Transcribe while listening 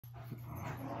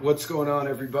What's going on,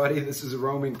 everybody? This is a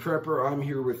roaming prepper. I'm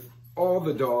here with all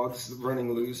the dogs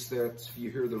running loose. That's, you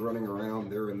hear the running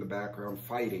around, they're in the background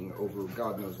fighting over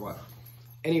God knows what.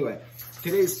 Anyway,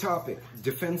 today's topic,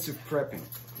 defensive prepping.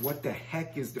 What the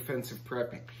heck is defensive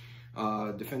prepping?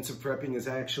 Defensive prepping is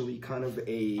actually kind of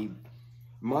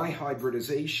my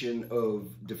hybridization of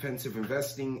defensive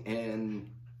investing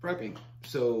and prepping.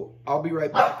 So I'll be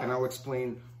right back and I'll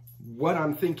explain what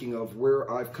I'm thinking of, where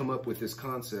I've come up with this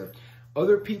concept.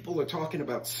 Other people are talking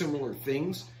about similar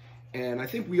things, and I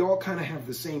think we all kind of have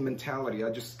the same mentality. I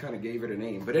just kind of gave it a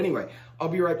name. But anyway, I'll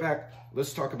be right back.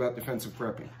 Let's talk about defensive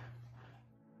prepping.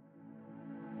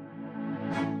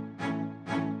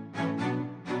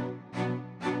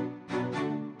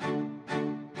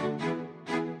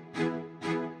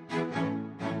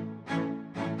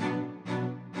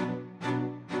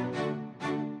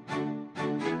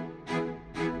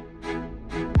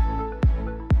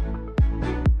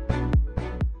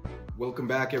 Welcome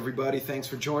back, everybody. Thanks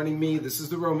for joining me. This is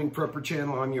the Roaming Prepper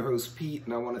channel. I'm your host, Pete,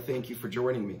 and I want to thank you for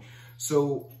joining me.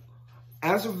 So,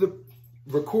 as of the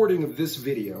recording of this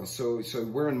video, so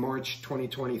we're in March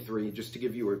 2023, just to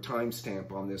give you a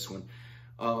timestamp on this one.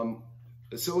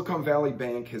 The Silicon Valley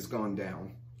Bank has gone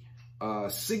down.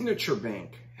 Signature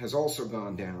Bank has also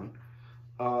gone down.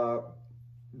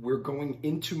 We're going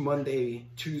into Monday,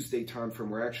 Tuesday time frame.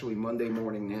 We're actually Monday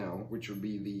morning now, which would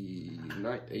be the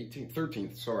 18th,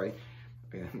 13th, sorry.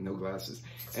 No glasses.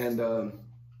 And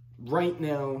right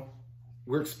now,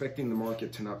 we're expecting the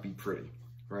market to not be pretty,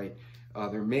 right?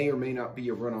 There may or may not be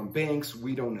a run on banks.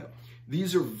 We don't know.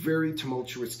 These are very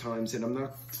tumultuous times, and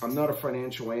I'm not a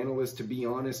financial analyst. To be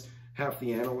honest, half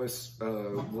the analysts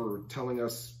were telling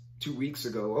us 2 weeks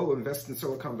ago, oh, invest in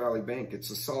Silicon Valley Bank.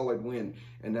 It's a solid win,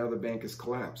 and now the bank has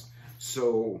collapsed.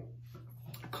 So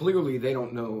clearly, they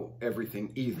don't know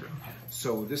everything either.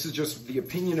 So this is just the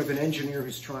opinion of an engineer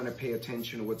who's trying to pay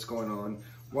attention to what's going on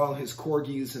while his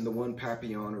corgis and the one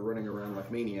Papillon are running around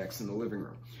like maniacs in the living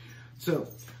room. So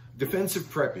defensive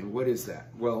prepping, what is that?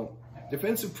 Well,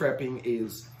 defensive prepping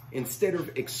is instead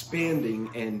of expanding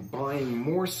and buying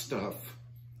more stuff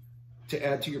to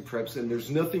add to your preps, and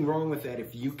there's nothing wrong with that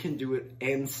if you can do it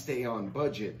and stay on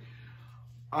budget.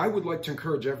 I would like to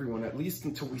encourage everyone, at least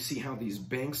until we see how these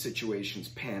bank situations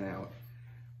pan out,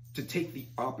 to take the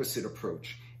opposite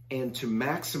approach and to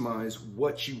maximize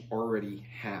what you already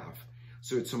have.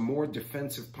 So it's a more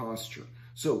defensive posture.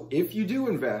 So if you do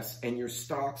invest and your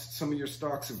stocks, some of your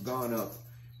stocks have gone up,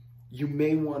 you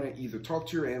may want to either talk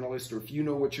to your analyst, or if you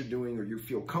know what you're doing or you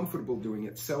feel comfortable doing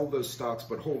it, sell those stocks,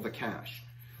 but hold the cash.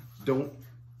 Don't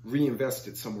reinvest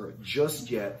it somewhere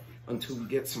just yet until you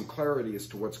get some clarity as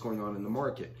to what's going on in the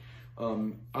market.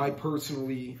 I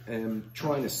personally am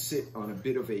trying to sit on a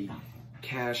bit of a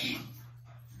cash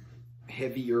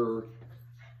heavier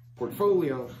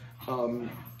portfolio,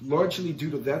 largely due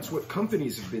to that's what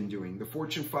companies have been doing. The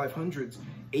Fortune 500s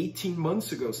 18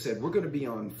 months ago said, we're going to be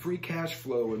on free cash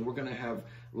flow and we're going to have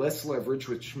less leverage,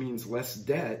 which means less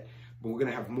debt, but we're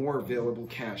going to have more available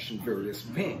cash in various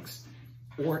banks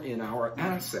or in our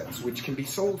assets, which can be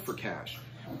sold for cash.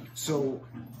 So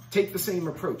take the same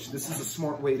approach. This is a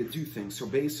smart way to do things. So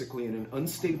basically, in an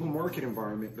unstable market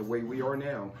environment, the way we are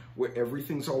now, where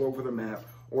everything's all over the map,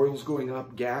 oil's going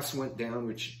up, gas went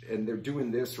down, and they're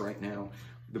doing this right now.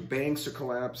 The banks are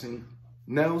collapsing.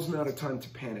 Now's not a time to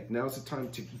panic. Now's the time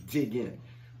to dig in,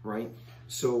 right?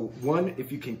 So one,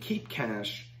 if you can keep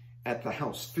cash at the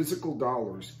house, physical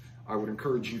dollars, I would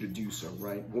encourage you to do so,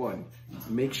 right? One,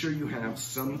 make sure you have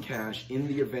some cash in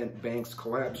the event banks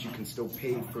collapse. You can still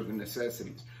pay for the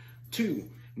necessities. Two,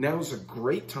 now's a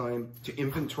great time to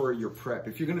inventory your prep.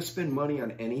 If you're going to spend money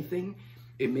on anything,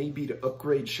 it may be to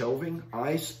upgrade shelving.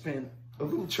 I spent a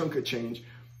little chunk of change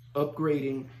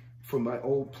upgrading from my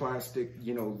old plastic,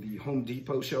 the Home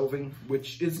Depot shelving,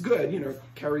 which is good,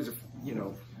 carries,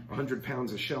 100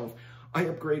 pounds of shelf. I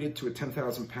upgraded to a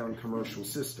 10,000 pound commercial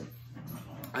system.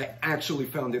 I actually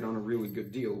found it on a really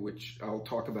good deal, which I'll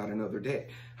talk about another day.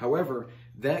 However,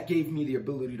 that gave me the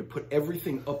ability to put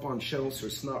everything up on shelves so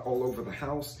it's not all over the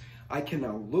house. I can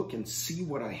now look and see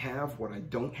what I have, what I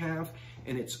don't have,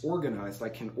 and it's organized. I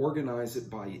can organize it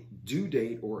by due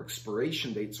date or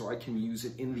expiration date so I can use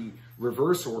it in the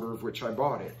reverse order of which I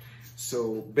bought it.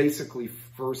 So basically,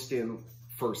 first in,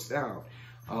 first out.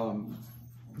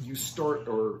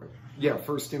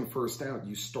 First in, first out.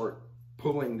 You start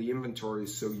pulling the inventory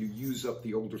so you use up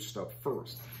the older stuff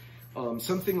first.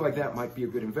 Something like that might be a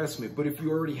good investment, but if you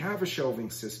already have a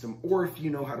shelving system or if you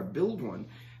know how to build one,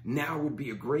 now would be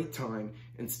a great time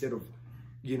instead of,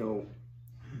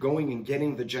 going and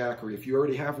getting the jackery. If you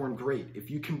already have one, great. If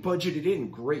you can budget it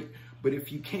in, great. But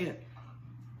if you can't,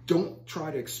 don't try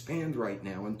to expand right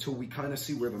now until we kind of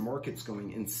see where the market's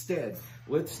going. Instead,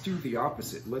 let's do the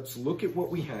opposite. Let's look at what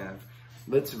we have.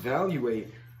 Let's evaluate.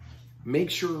 Make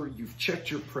sure you've checked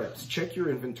your preps, check your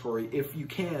inventory. If you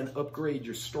can, upgrade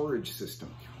your storage system.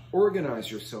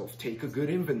 Organize yourself, take a good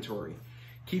inventory.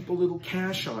 Keep a little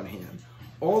cash on hand.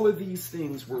 All of these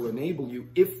things will enable you,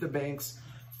 if the banks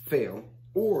fail,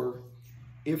 or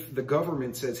if the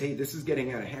government says, hey, this is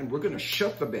getting out of hand, we're going to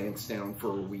shut the banks down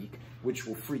for a week, which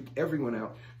will freak everyone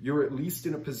out. You're at least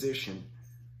in a position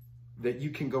that you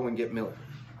can go and get milk,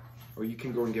 or you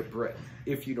can go and get bread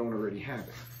if you don't already have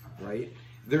it, right?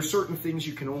 There's certain things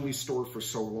you can only store for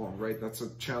so long, right? That's a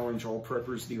challenge all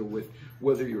preppers deal with,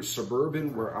 whether you're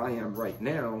suburban, where I am right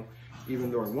now,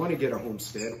 even though I want to get a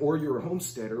homestead, or you're a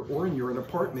homesteader, or you're an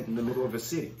apartment in the middle of a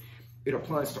city. It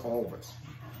applies to all of us.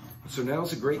 So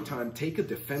now's a great time. Take a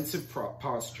defensive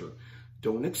posture.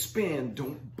 Don't expand,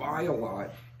 don't buy a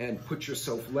lot and put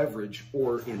yourself leverage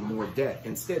or in more debt.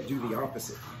 Instead, do the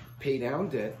opposite. Pay down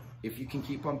debt if you can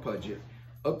keep on budget.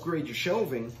 Upgrade your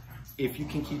shelving if you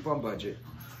can keep on budget.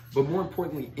 But more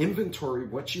importantly, inventory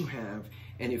what you have,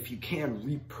 and if you can,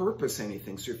 repurpose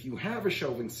anything. So if you have a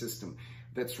shelving system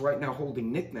that's right now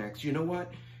holding knickknacks, you know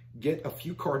what? Get a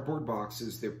few cardboard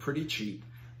boxes. They're pretty cheap.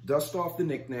 Dust off the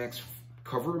knickknacks,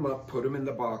 cover them up, put them in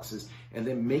the boxes, and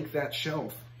then make that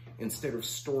shelf. Instead of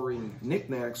storing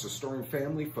knickknacks or storing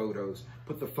family photos,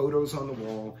 put the photos on the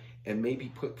wall and maybe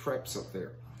put preps up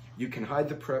there. You can hide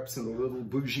the preps in the little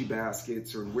bougie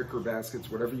baskets or in wicker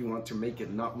baskets, whatever you want to make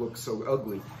it not look so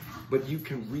ugly, but you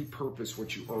can repurpose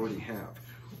what you already have.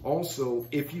 Also,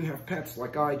 if you have pets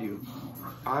like I do,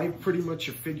 I pretty much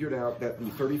have figured out that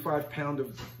the 35-pound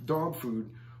of dog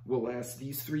food will last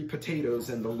these 3 potatoes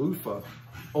and the loofah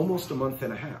almost a month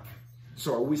and a half.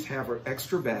 So I always have an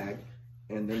extra bag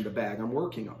and then the bag I'm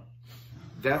working on.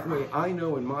 That way I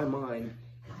know in my mind,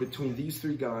 between these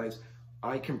 3 guys,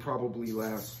 I can probably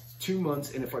last 2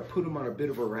 months, and if I put them on a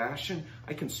bit of a ration,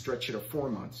 I can stretch it to 4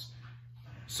 months.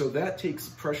 So that takes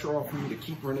pressure off me to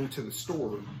keep running to the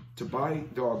store to buy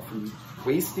dog food,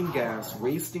 wasting gas,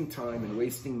 wasting time, and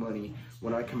wasting money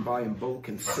when I can buy in bulk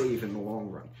and save in the long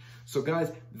run. So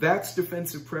guys, that's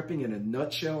defensive prepping in a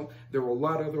nutshell. There are a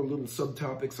lot of other little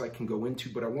subtopics I can go into,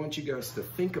 but I want you guys to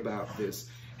think about this.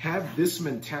 Have this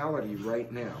mentality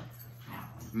right now.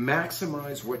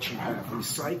 Maximize what you have.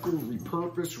 Recycle,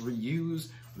 repurpose, reuse,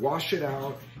 wash it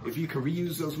out. If you can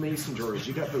reuse those mason jars,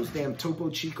 you got those damn Topo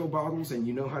Chico bottles and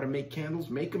you know how to make candles,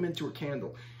 make them into a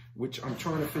candle, which I'm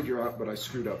trying to figure out, but I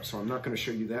screwed up. So I'm not going to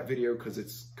show you that video because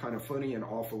it's kind of funny and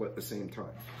awful at the same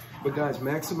time. But guys,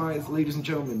 maximize, ladies and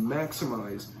gentlemen,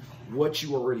 maximize what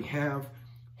you already have.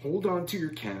 Hold on to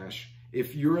your cash.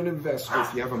 If you're an investor,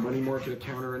 if you have a money market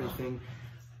account or anything,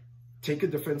 take a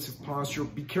defensive posture.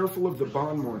 Be careful of the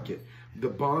bond market. The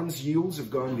bonds yields have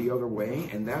gone the other way,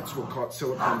 and that's what caught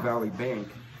Silicon Valley Bank.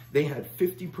 They had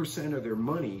 50% of their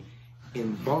money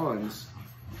in bonds,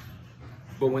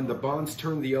 but when the bonds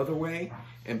turned the other way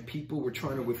and people were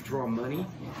trying to withdraw money,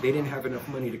 they didn't have enough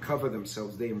money to cover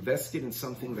themselves. They invested in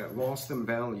something that lost them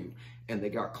value, and they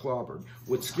got clobbered.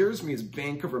 What scares me is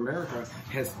Bank of America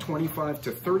has 25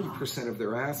 to 30% of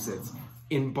their assets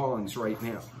in bonds right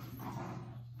now.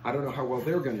 I don't know how well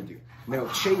they're going to do. Now,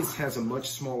 Chase has a much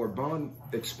smaller bond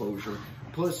exposure,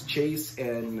 plus Chase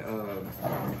and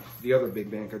the other big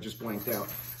bank I just blanked out,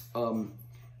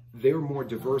 they're more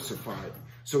diversified.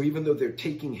 So even though they're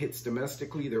taking hits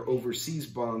domestically, their overseas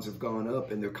bonds have gone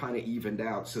up and they're kind of evened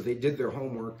out. So they did their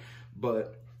homework,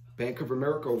 but Bank of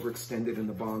America overextended in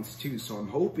the bonds too. So I'm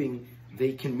hoping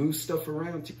they can move stuff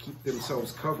around to keep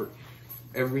themselves covered.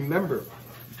 And remember,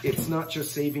 it's not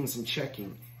just savings and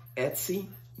checking. Etsy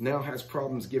now has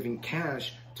problems giving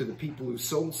cash to the people who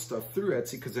sold stuff through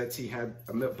Etsy because Etsy had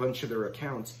a bunch of their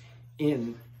accounts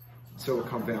in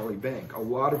Silicon Valley Bank. A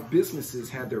lot of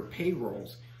businesses had their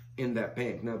payrolls in that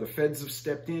bank. Now the feds have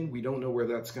stepped in. We don't know where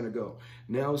that's going to go.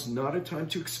 Now is not a time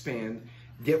to expand.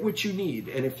 Get what you need,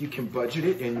 and if you can budget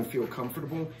it and you feel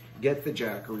comfortable, get the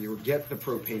Jackery or get the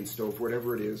propane stove,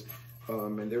 whatever it is.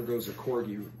 And there goes a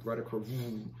corgi right across.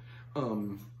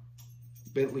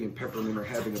 Bentley and Peppermint are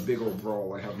having a big old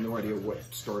brawl. I have no idea what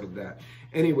started that.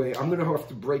 Anyway, I'm going to have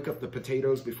to break up the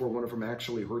potatoes before one of them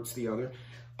actually hurts the other.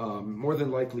 More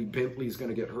than likely, Bentley's going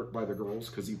to get hurt by the girls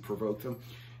because he provoked them.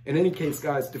 In any case,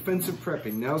 guys, defensive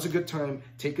prepping. Now's a good time.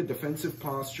 Take a defensive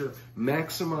posture.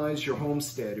 Maximize your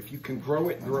homestead. If you can grow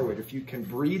it, grow it. If you can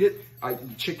breed it,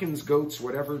 chickens, goats,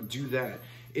 whatever, do that.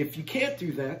 If you can't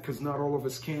do that, because not all of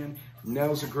us can,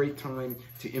 now's a great time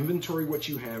to inventory what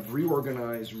you have,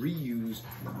 reorganize, reuse,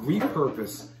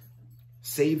 repurpose,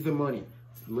 save the money.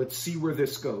 Let's see where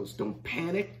this goes. Don't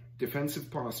panic. defensive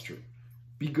posture.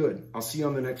 Be good. I'll see you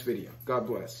on the next video. God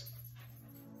bless.